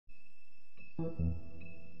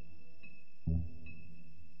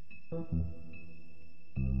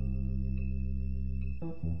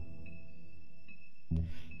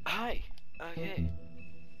Hi. Okay.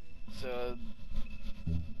 So,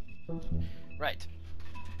 right.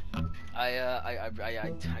 I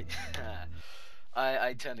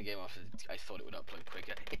turned the game off. I thought it would upload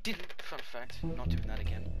quicker. It didn't. Fun fact. Not doing that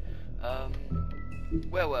again.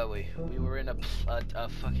 Where were we? We were in a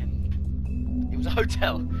fucking. It was a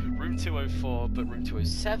hotel. Room 204, but room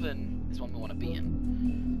 207 is one we want to be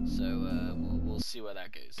in. So we'll see where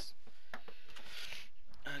that goes.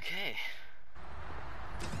 Okay.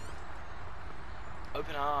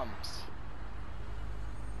 Open arms.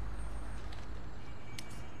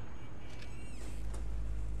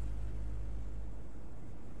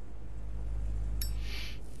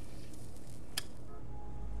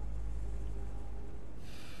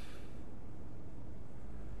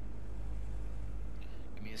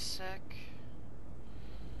 Give me a sec.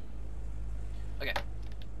 Okay.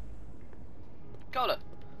 Cola.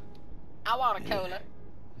 I want a cola.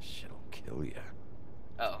 This shit'll kill ya.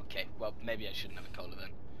 Oh, okay. Well, maybe I shouldn't have a cola then.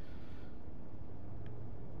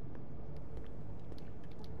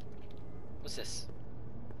 What's this?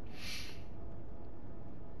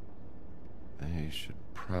 They should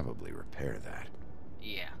probably repair that.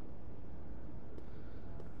 Yeah.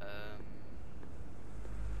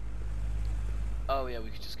 Oh yeah, we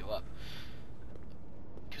could just go up.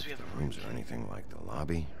 Because we have a Rooms are anything like the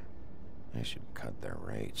lobby, they should cut their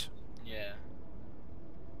rates. Yeah.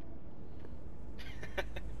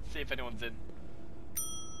 See if anyone's in.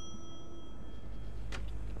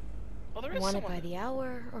 Oh, there is Want it someone. by the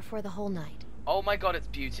hour or for the whole night? Oh my god, it's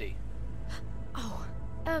Beauty. Oh,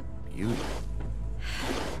 You?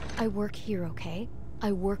 I work here, okay?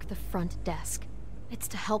 I work the front desk. It's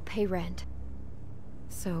to help pay rent.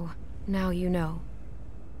 So, now you know.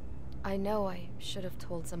 I know I should have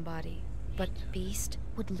told somebody, but Beast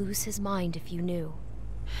would lose his mind if you knew.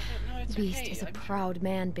 No, it's Beast okay. is a proud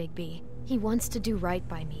man, Bigby. He wants to do right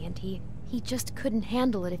by me, and he just couldn't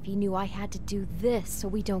handle it if he knew I had to do this so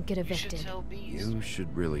we don't get You evicted. should tell Beast. You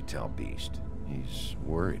should really tell Beast. He's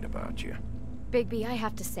worried about you. Bigby, I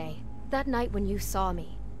have to say, that night when you saw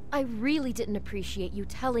me, I really didn't appreciate you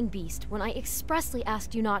telling Beast when I expressly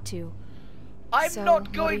asked you not to. I'm So, not what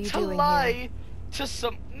are going you to doing lie here? to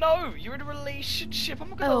some. No, you're in a relationship. I'm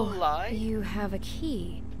not gonna lie. You have a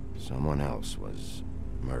key. Someone else was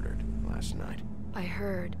murdered last night. I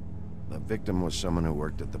heard. The victim was someone who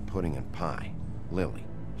worked at the Pudding and Pie. Lily.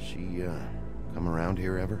 She, come around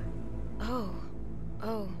here ever?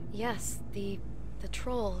 Oh, yes, the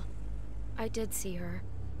troll. I did see her.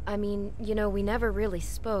 I mean, you know, we never really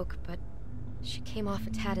spoke, but she came off a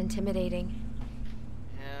tad intimidating.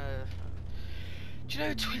 Yeah. Did you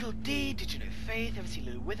know Tweedledee? Did you know Faith? Ever see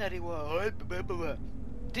Lily with anyone?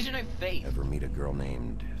 Did you know Faith? Ever meet a girl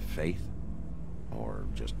named Faith? Or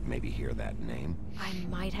just maybe hear that name? I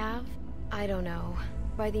might have. I don't know.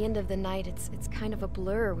 By the end of the night, it's kind of a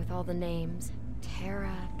blur with all the names.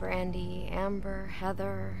 Tara, Brandy, Amber,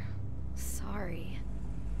 Heather. Sorry.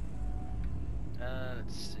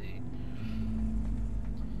 Let's see.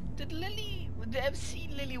 Did I ever see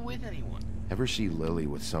Lily with anyone? Ever see Lily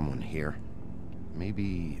with someone here?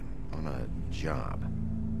 Maybe on a job?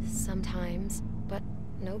 Sometimes, but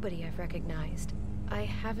nobody I've recognized. I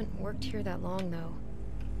haven't worked here that long, though.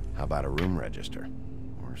 How about a room register?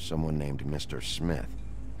 Or someone named Mr. Smith?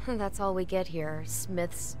 That's all we get here,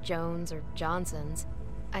 Smiths, Jones, or Johnsons.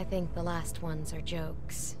 I think the last ones are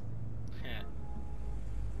jokes.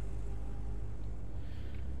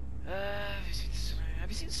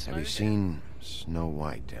 Have Have you seen Snow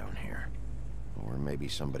White down here? Or maybe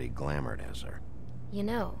somebody glamored as her? You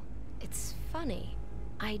know, it's funny.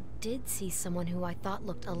 I did see someone who I thought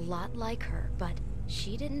looked a lot like her, but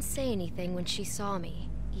she didn't say anything when she saw me,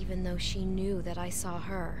 even though she knew that I saw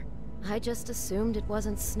her. I just assumed it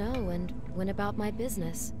wasn't Snow and went about my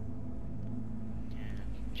business.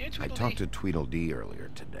 I talked to Tweedledee earlier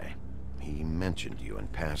today. He mentioned you in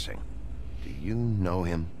passing. Do you know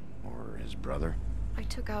him? Or his brother? I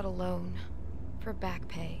took out a loan for back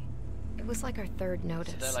pay. It was like our third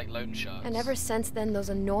notice. So they're like loan sharks. And ever since then, those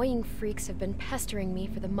annoying freaks have been pestering me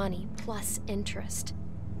for the money, plus interest.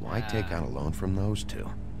 Why take out a loan from those two?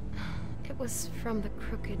 It was from the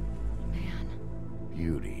crooked man.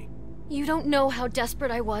 Beauty. You don't know how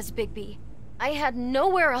desperate I was, Bigby. I had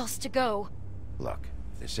nowhere else to go. Look,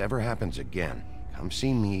 if this ever happens again, come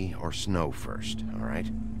see me or Snow first, all right?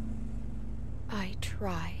 I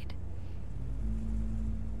tried.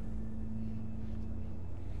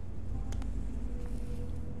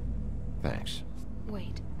 Thanks.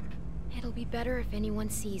 Wait. It'll be better if anyone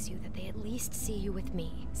sees you that they at least see you with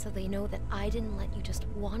me, so they know that I didn't let you just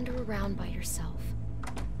wander around by yourself.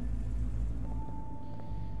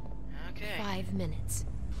 Okay. 5 minutes,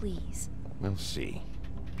 please. We'll see,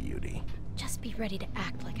 beauty. Just be ready to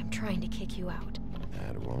act like I'm trying to kick you out.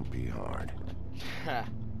 That won't be hard.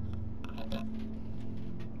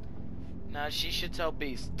 Now she should tell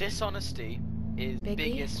Beast. Dishonesty is Bigby,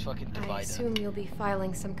 biggest fucking divider. I assume you'll be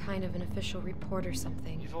filing some kind of an official report or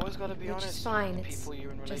something. You've always got to be Which honest is fine, with the it's people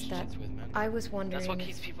you're in just relationships that with, man. I was wondering That's what if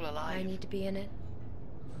keeps people alive. I need to be in it.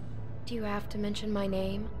 Do you have to mention my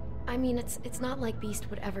name? I mean, it's not like Beast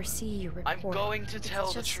would ever see your report. I'm going to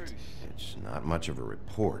tell the truth. It's not much of a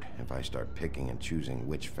report if I start picking and choosing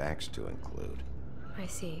which facts to include. I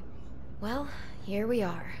see. Well, here we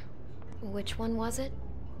are. Which one was it?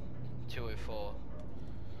 204.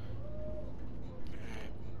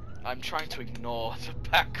 I'm trying to ignore the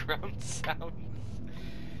background sounds.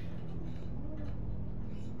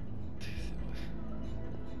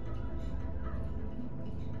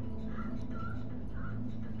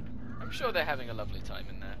 I'm sure they're having a lovely time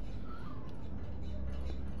in there.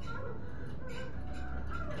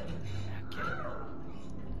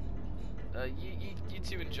 Okay. You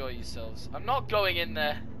two enjoy yourselves. I'm not going in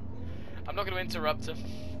there. I'm not going to interrupt him.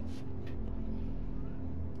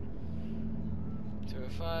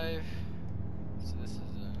 205. So this is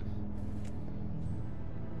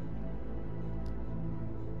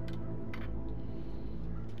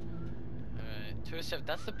Alright, 207.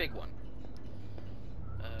 That's the big one.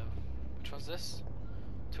 Which one's this?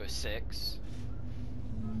 206.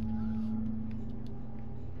 Nothing.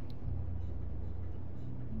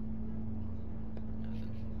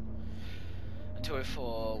 And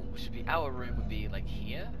 204, which would be our room, would be like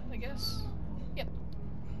here, I guess? Yep.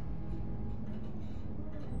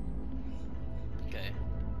 Okay.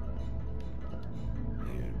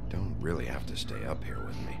 You don't really have to stay up here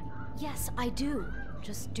with me. Yes, I do.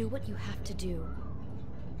 Just do what you have to do.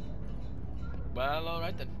 Well,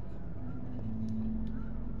 alright then.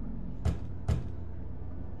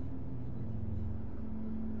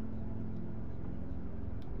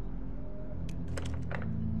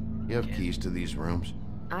 You have keys to these rooms?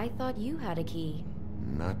 I thought you had a key.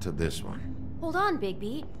 Not to this one. Hold on,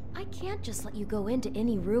 Bigby. I can't just let you go into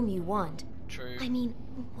any room you want. True. I mean,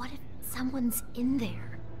 what if someone's in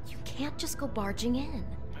there? You can't just go barging in.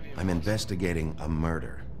 I'm investigating a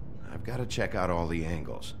murder. I've got to check out all the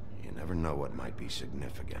angles. You never know what might be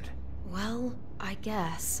significant. Well, I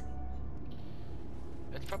guess.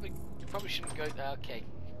 It's probably, you probably shouldn't go there. Okay.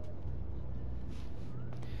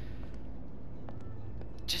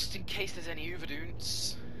 Just in case there's any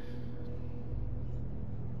overdoons.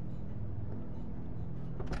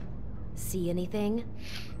 See anything?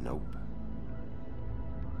 Nope.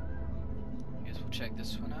 Guess we'll check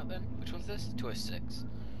this one out then. Which one's this? 206.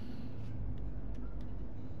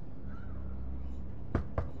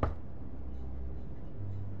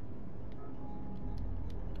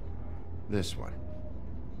 This one.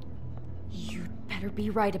 You'd better be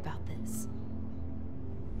right about this.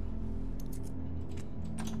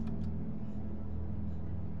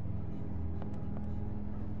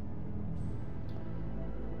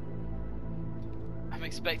 I'm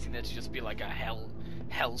expecting there to just be like a hell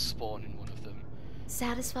spawn in one of them.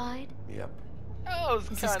 Satisfied? Yep. Oh, it's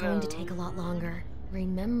This is going to take a lot longer.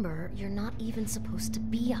 Remember, you're not even supposed to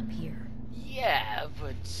be up here. Yeah,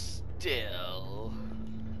 but still.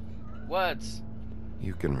 Words.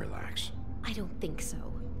 You can relax. I don't think so.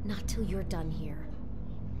 Not till you're done here.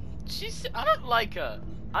 I don't like her.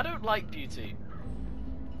 I don't like Beauty.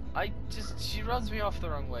 She rubs me off the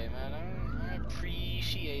wrong way, man. I don't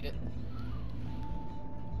appreciate it.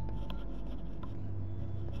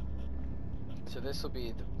 So this will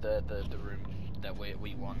be the room that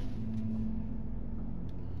we want.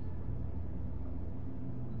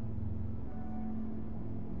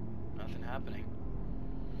 Nothing happening.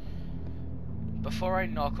 Before I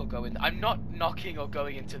knock or go in, I'm not knocking or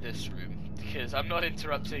going into this room because I'm not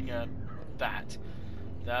interrupting that.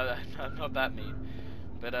 I'm not that mean.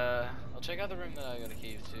 But I'll check out the room that I got a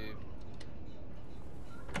key to.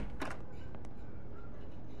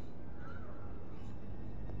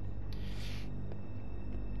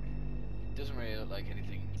 Doesn't really look like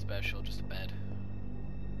anything special, just a bed.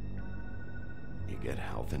 You get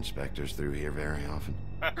health inspectors through here very often?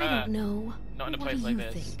 I don't know. Not in a What place do like you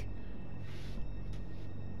this. think?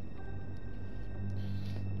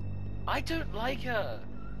 I don't like her.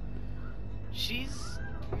 She's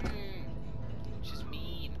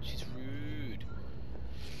mean. She's rude.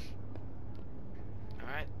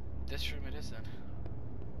 Alright, this room it is then.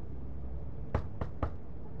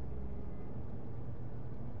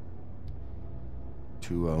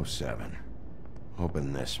 207.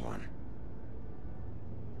 Open this one.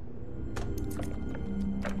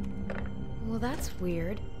 Well, that's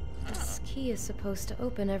weird. This key is supposed to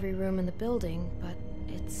open every room in the building, but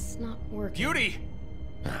it's not working. Beauty!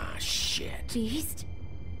 Ah, shit. Beast?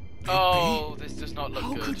 Oh, this does not look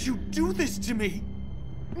How good. could you do this to me?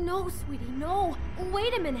 No, sweetie, no.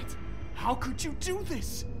 Wait a minute. How could you do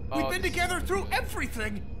this? Oh, We've been this together is through good.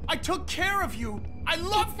 everything. I took care of you. I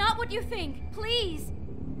love. It's not what you think. Please.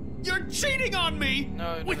 You're cheating on me.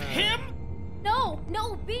 No, with no. him. No,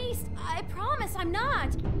 Beast. I promise I'm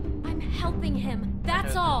not. I'm helping him.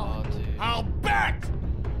 That's all. Oh, dude. I'll bet.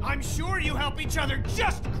 I'm sure you help each other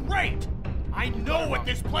just great. I know what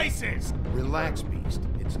this place is. Relax, Beast.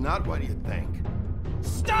 It's not what you think.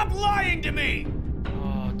 Stop lying to me.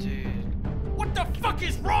 Oh, dude. What the fuck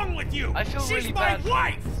is wrong with you? I feel She's really my bad.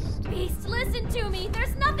 wife. Beast, listen to me.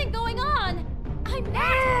 There's nothing going on. I'm not.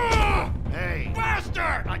 Ah! Hey!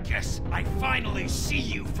 Bastard! I guess I finally see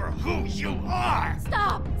you for who you are!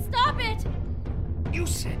 Stop it. You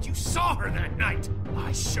said you saw her that night!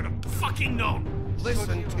 I should have fucking known!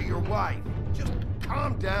 Listen to your wife. Just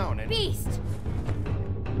calm down and... Beast.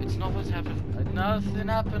 It's not what's happened. Nothing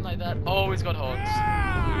happened like that. Oh, he's got horns.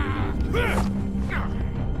 Ah!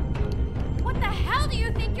 What the hell do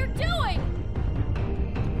you think you're doing?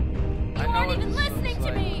 You I know aren't what even this listening looks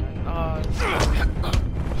to like. me. Oh,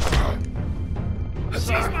 She's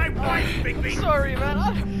my wife, Bigby! sorry,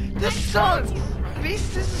 man. This son,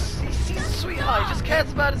 Beast is he's a sweetheart. He just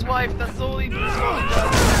cares about his wife. That's all he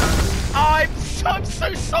does. I'm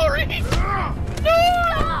so sorry. No,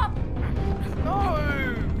 Stop. no.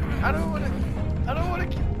 I don't want to.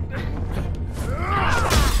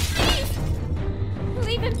 Beast.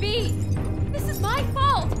 Leave him be. This is my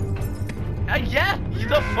fault. Yeah, you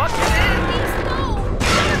the fuck it Beast, no. I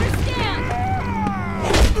understand.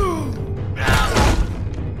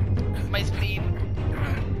 is. My spleen.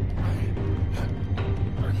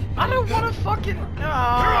 I don't want to fucking.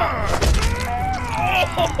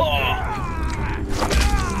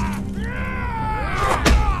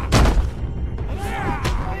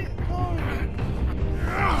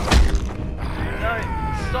 No,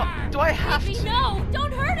 stop. Do I have Beast, to? no.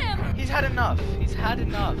 Don't hurt him. He's had enough. He's had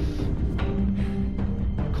enough.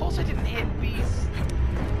 Of course I didn't hit Beast.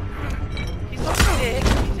 He's not sick.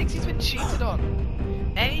 He thinks he's been cheated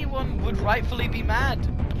on. Anyone would rightfully be mad.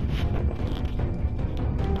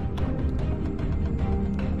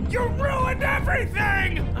 You ruined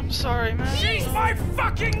everything! I'm sorry, man. She's my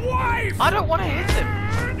fucking wife! I don't want to hit him.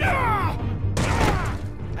 Ah!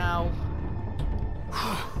 Ow.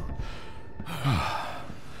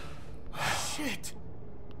 Shit!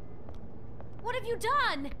 What have you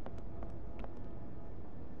done?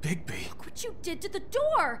 Bigby. Look what you did to the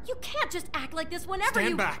door. You can't just act like this whenever Stand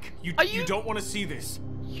you... back. You Are you- don't want to see this.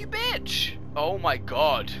 You bitch. Oh my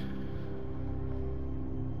god.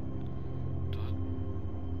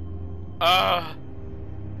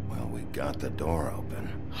 Well, we got the door open.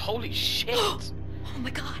 Holy shit. Oh my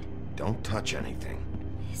god. Don't touch anything.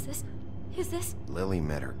 Is this? Lily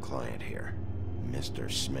met her client here. Mr.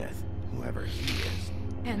 Smith, whoever he is.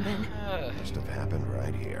 And then, Must have happened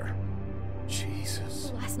right here.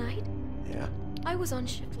 Jesus. last night? Yeah? I was on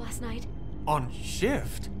shift last night. On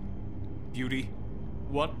shift? Beauty,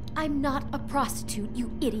 what? I'm not a prostitute,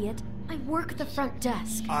 you idiot. I work the front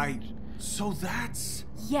desk. So that's...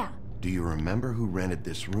 Yeah. Do you remember who rented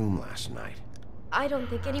this room last night? I don't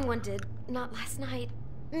think anyone did. Not last night.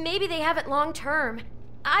 Maybe they have it long term.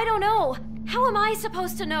 I don't know. How am I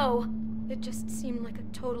supposed to know? It just seemed like a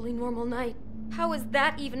totally normal night. How is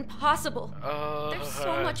that even possible? There's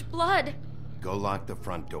so much blood. Go lock the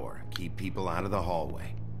front door. Keep people out of the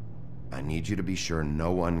hallway. I need you to be sure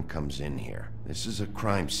no one comes in here. This is a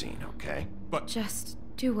crime scene, okay? Just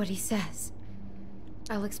do what he says.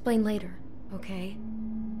 I'll explain later, okay?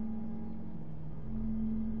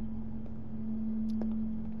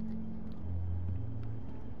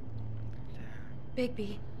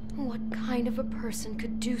 Bigby, what kind of a person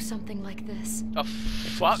could do something like this? A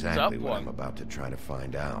fucked Exactly up what one. I'm about to try to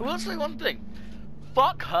find out. Well, I'll say one thing.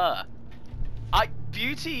 Fuck her.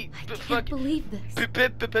 Beauty. I can't believe this.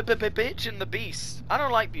 Bitch and the Beast. I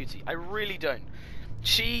don't like Beauty. I really don't.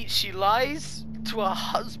 She lies to her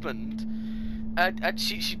husband. And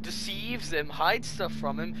she deceives him, hides stuff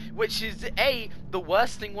from him, which is the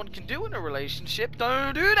worst thing one can do in a relationship.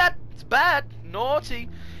 Don't do that. It's bad, naughty.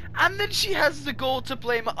 And then she has the gall to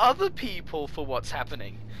blame other people for what's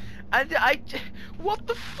happening. And what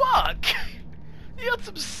the fuck? You got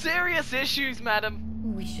some serious issues, madam.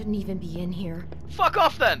 We shouldn't even be in here. Fuck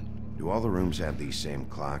off then. Do all the rooms have these same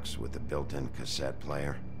clocks with the built-in cassette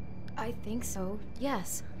player? I think so,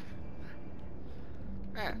 yes.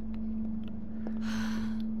 Yeah.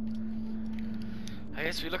 I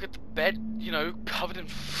guess we look at the bed, you know, covered in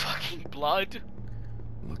fucking blood.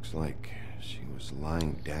 Looks like she was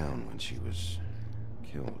lying down when she was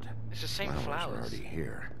killed. It's the same Flowers flowers. are already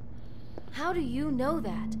here. How do you know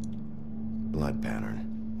that? Blood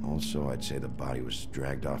pattern. Also, I'd say the body was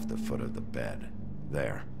dragged off the foot of the bed.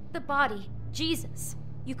 There. The body. Jesus.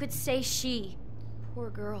 You could say she. Poor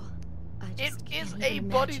girl. I It just can't is even a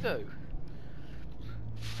body, imagine. though.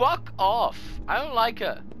 Fuck off. I don't like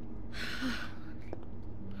her.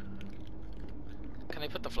 Can I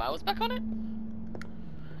put the flowers back on it?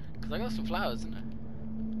 Because I got some flowers in it.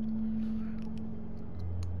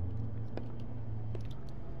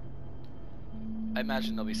 I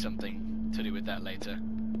imagine there'll be something to do with that later.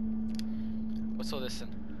 What's all this then?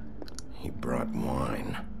 He brought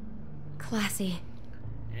wine. Classy.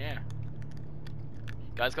 Yeah.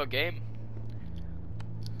 Guys got game.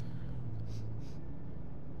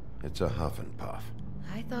 It's a huff and puff.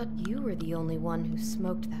 I thought you were the only one who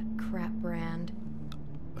smoked that crap brand.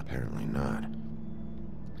 Apparently not.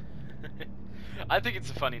 I think it's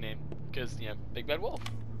a funny name. Because, you know, Big Bad Wolf.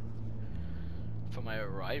 For my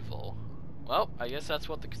arrival. Well, I guess that's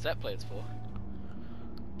what the cassette player's for.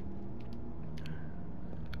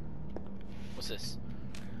 What's this?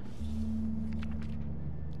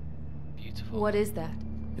 Beautiful. What is that?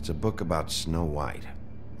 It's a book about Snow White.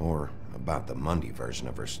 Or about the Mundy version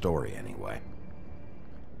of her story, anyway.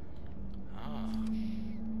 Ah.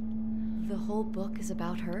 The whole book is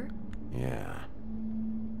about her? Yeah.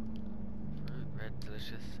 Fruit, red,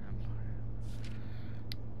 delicious empire.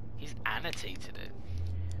 He's annotated it.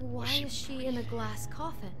 Why she is she in a glass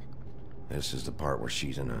coffin? This is the part where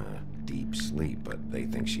she's in a deep sleep, but they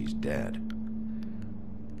think she's dead.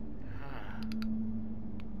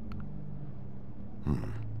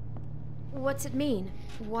 What's it mean?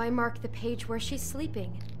 Why mark the page where she's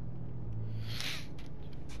sleeping?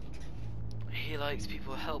 He likes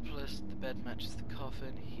people helpless. The bed matches the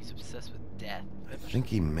coffin. He's obsessed with death. I think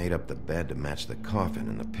he made up the bed to match the coffin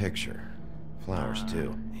in the picture. Flowers,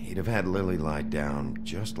 too. He'd have had Lily lie down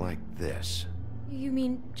just like this. You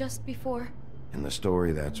mean just before? In the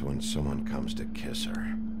story, that's when someone comes to kiss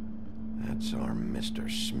her. That's our Mr.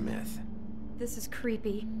 Smith. This is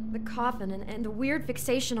creepy. The coffin and the weird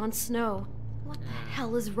fixation on Snow. What the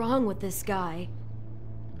hell is wrong with this guy?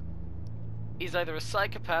 He's either a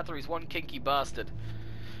psychopath or he's one kinky bastard.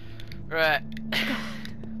 Right.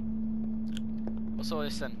 What's all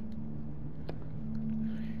this then?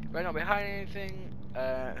 Right, not behind anything.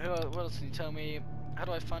 What else can you tell me? How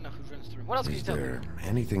do I find out who runs the room? What else can you Is tell me? there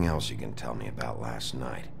anything else you can tell me about last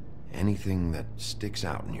night? Anything that sticks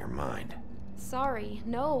out in your mind? Sorry,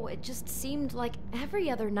 no, it just seemed like every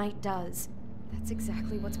other night does. That's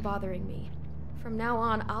exactly what's bothering me. From now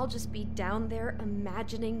on, I'll just be down there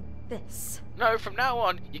imagining this. No, from now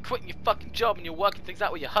on, you're quitting your fucking job and you're working things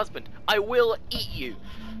out with your husband. I will eat you.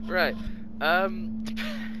 Right. How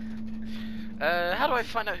do I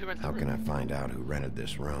find out who rented the How room? can I find out who rented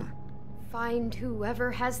this room? Find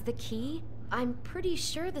whoever has the key? I'm pretty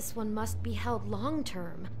sure this one must be held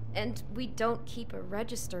long-term. And we don't keep a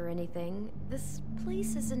register or anything. This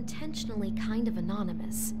place is intentionally kind of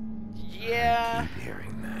anonymous. Yeah. Keep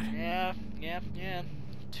hearing that. Yeah.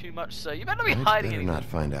 Too much so. You better be I'd hiding better anything. not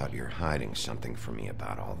find out you're hiding something from me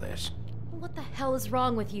about all this. What the hell is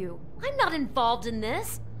wrong with you? I'm not involved in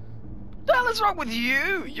this. What the hell is wrong with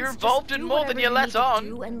you? You're Please involved just in do more than whatever you let need to on.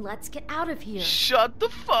 do and let's get out of here. Shut the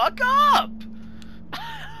fuck up!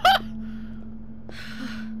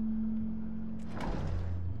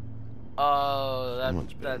 Oh,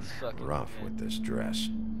 Someone's been that's fucking rough weird. with this dress.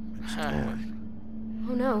 It's torn.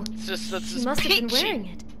 Oh no. It's just that's He just must have been peachy. wearing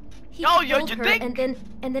it. He Oh, you killed her think?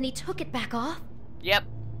 and then he took it back off? Yep.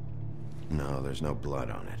 No, there's no blood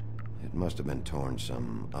on it. It must have been torn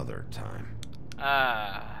some other time.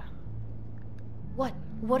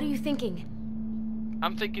 What are you thinking?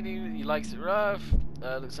 I'm thinking he likes it rough.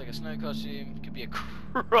 Looks like a snow costume. Could be a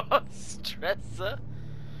cross-dresser.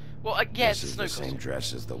 Well, I guess This it's a is snow the same costume.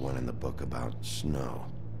 dress as the one in the book about snow.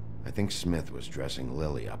 I think Smith was dressing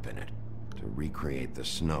Lily up in it to recreate the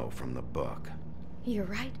snow from the book. You're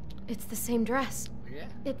right. It's the same dress. Yeah.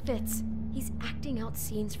 It fits. He's acting out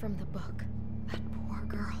scenes from the book. That poor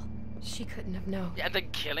girl. She couldn't have known. Yeah, and then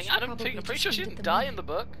killing. She I don't probably think. I'm pretty just sure she needed didn't the die money. in the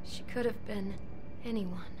book. She could have been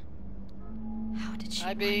anyone. How did she Hi,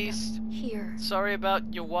 wind up Beast. here? Sorry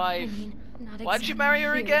about your I wife. mean, not Why'd you exactly marry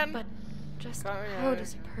her here, again? But just Sorry, how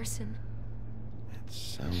does a person? It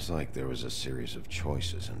sounds like there was a series of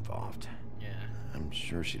choices involved. Yeah. I'm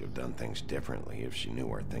sure she'd have done things differently if she knew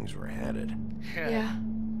where things were headed. Yeah.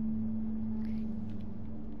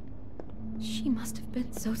 She must have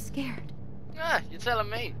been so scared. Ah, you're telling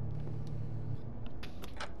me.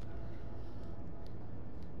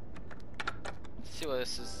 Let's see what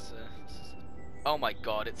this is. Oh my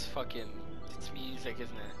god, it's fucking... It's music,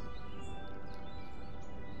 isn't it?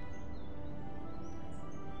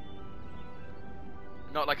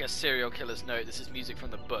 Not like a serial killer's note, this is music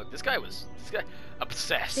from the book. This guy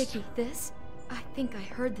obsessed. Biggie, this? I think I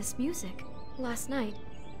heard this music last night.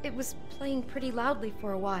 It was playing pretty loudly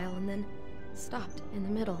for a while and then stopped in the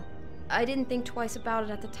middle. I didn't think twice about it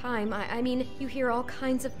at the time. I mean, you hear all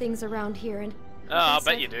kinds of things around here and... Oh, I'll guess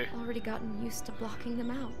bet I've you do. already gotten used to blocking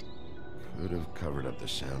them out. Could have covered up the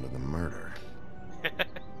sound of the murder.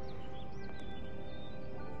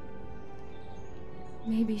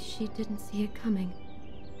 Maybe she didn't see it coming.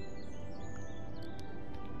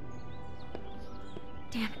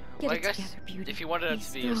 Damn it, get Well, I it guess together, Beauty. if you wanted her Be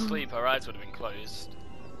to be strong. asleep, her eyes would have been closed.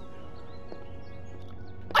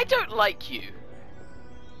 I don't like you.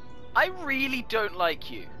 I really don't like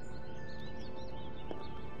you.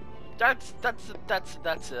 That's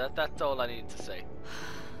all I need to say.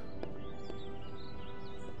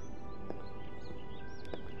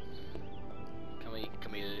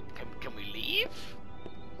 Can we leave?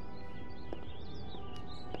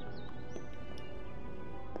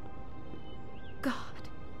 God.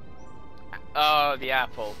 Oh, the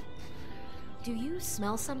apple. Do you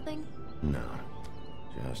smell something? No,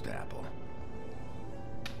 just apple.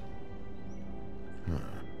 Huh.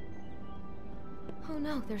 Oh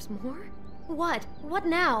no, there's more? What? What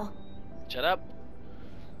now? Shut up.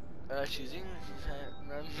 Choosing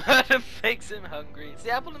murder makes him hungry. It's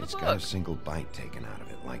the apple in the It's book. got a single bite taken out of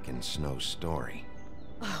it, like in Snow's story.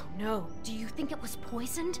 Oh no, do you think it was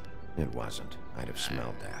poisoned? It wasn't. I'd have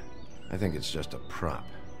smelled that. I think it's just a prop.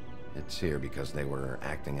 It's here because they were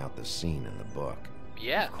acting out the scene in the book.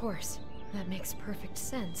 Yeah. Of course, that makes perfect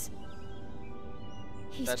sense.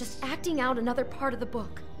 He's That's- just acting out another part of the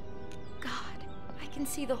book. God, I can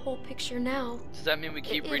see the whole picture now. Does that mean we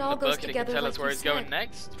keep It reading all the goes book and he can together tell like us where you he's going said.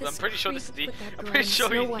 next? This I'm pretty sure this is creep the. with that I'm girl pretty in sure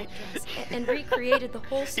Snow he. White dress and recreated the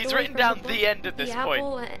whole story. He's written from down the, the book, end at this the point.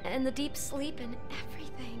 apple and the deep sleep and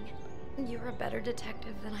everything. You're a better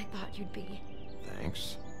detective than I thought you'd be.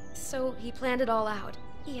 Thanks. So he planned it all out.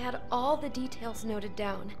 He had all the details noted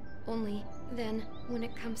down. Only then, when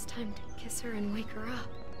it comes time to kiss her and wake her up.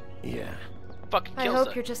 Yeah. Fucking I kills hope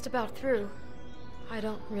her. you're just about through. I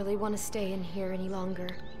don't really want to stay in here any longer.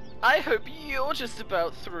 I hope you're just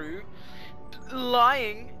about through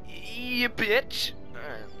lying, you bitch.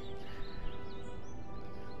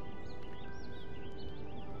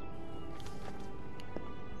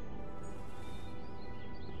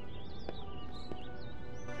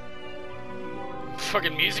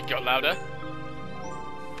 Fucking music got louder.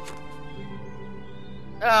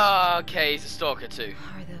 Oh, okay, he's a stalker too.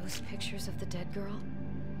 Are those pictures of the dead girl?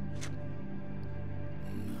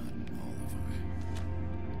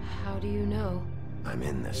 How do you know? I'm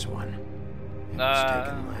in this one. It was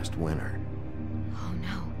taken last winter. Oh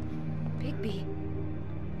no. Bigby.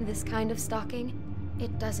 This kind of stalking,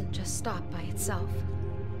 it doesn't just stop by itself.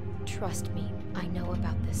 Trust me, I know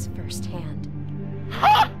about this firsthand.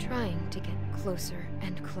 I keep trying to get closer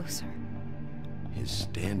and closer. His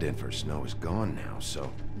stand-in for Snow is gone now,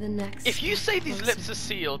 so... The next If you step say these closer. lips are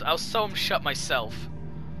sealed, I'll sew 'em shut myself.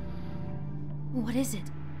 What is it?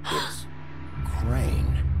 It's...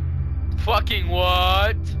 Crane. Fucking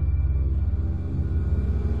what?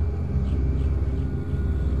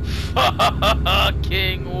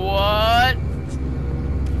 Fucking what?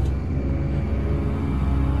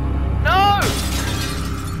 No!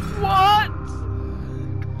 What?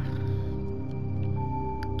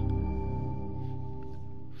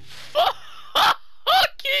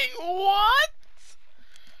 Fucking what?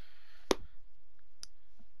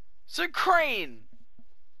 So Crane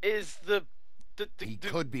is the He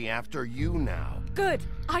could be after you now. Good.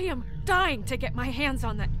 I am dying to get my hands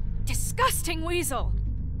on that disgusting weasel.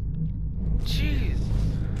 Jeez.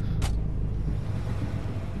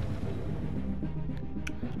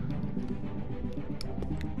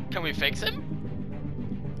 Can we fix him?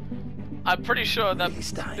 I'm pretty sure that. Really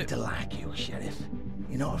starting to like you, Sheriff.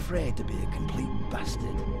 You're not afraid to be a complete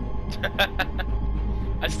bastard.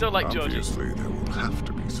 I still like Georgie. Obviously, there will have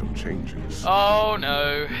to be some changes. Oh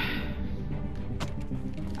no.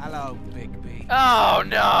 Hello, Bigby. Oh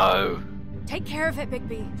no. Take care of it,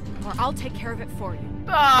 Bigby, or I'll take care of it for you.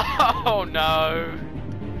 Oh no.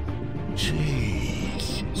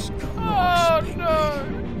 Jesus Oh Christ, no.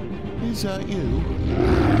 Bigby. Is that you?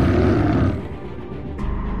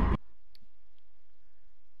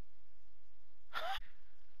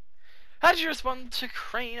 How did you respond to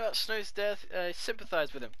Crane about Snow's death? I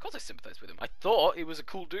sympathized with him. Of course I sympathized with him. I thought he was a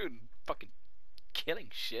cool dude, fucking killing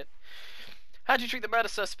shit. How did you treat the murder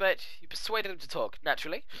suspect? You persuaded him to talk,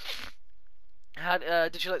 naturally. How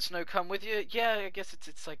did you let Snow come with you? Yeah, I guess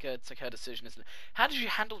it's like her decision, isn't it? How did you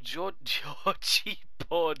handle Georgie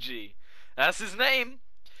Porgy? That's his name.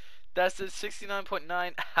 That's a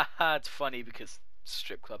 69.9. Haha, it's funny because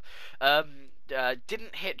strip club.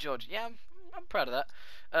 Didn't hit George. Yeah, I'm proud of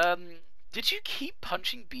that. Did you keep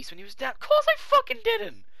punching Beast when he was down? Of course I fucking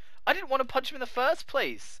didn't. I didn't want to punch him in the first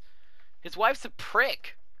place. His wife's a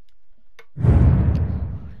prick.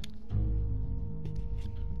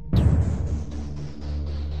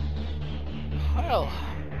 Well,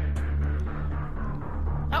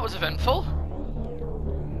 that was eventful.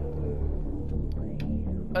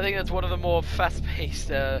 I think that's one of the more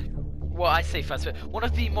fast-paced, well, I say fast-paced, one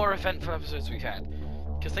of the more eventful episodes we've had.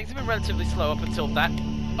 Because things have been relatively slow up until that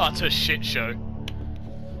utter shit show.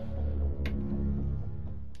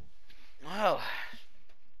 Well,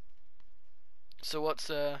 so what's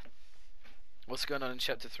going on in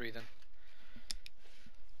Chapter 3 then?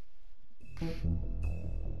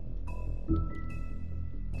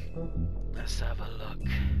 Let's have a look.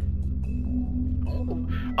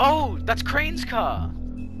 Oh, that's Crane's car!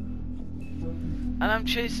 And I'm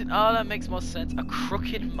chasing... Oh, that makes more sense. A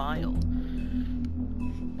crooked mile.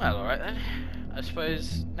 Well, alright then. I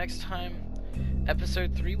suppose next time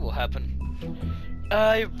episode 3 will happen.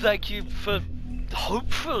 I thank you for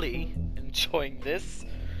hopefully enjoying this.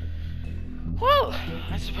 Well,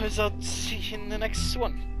 I suppose I'll see you in the next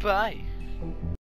one. Bye.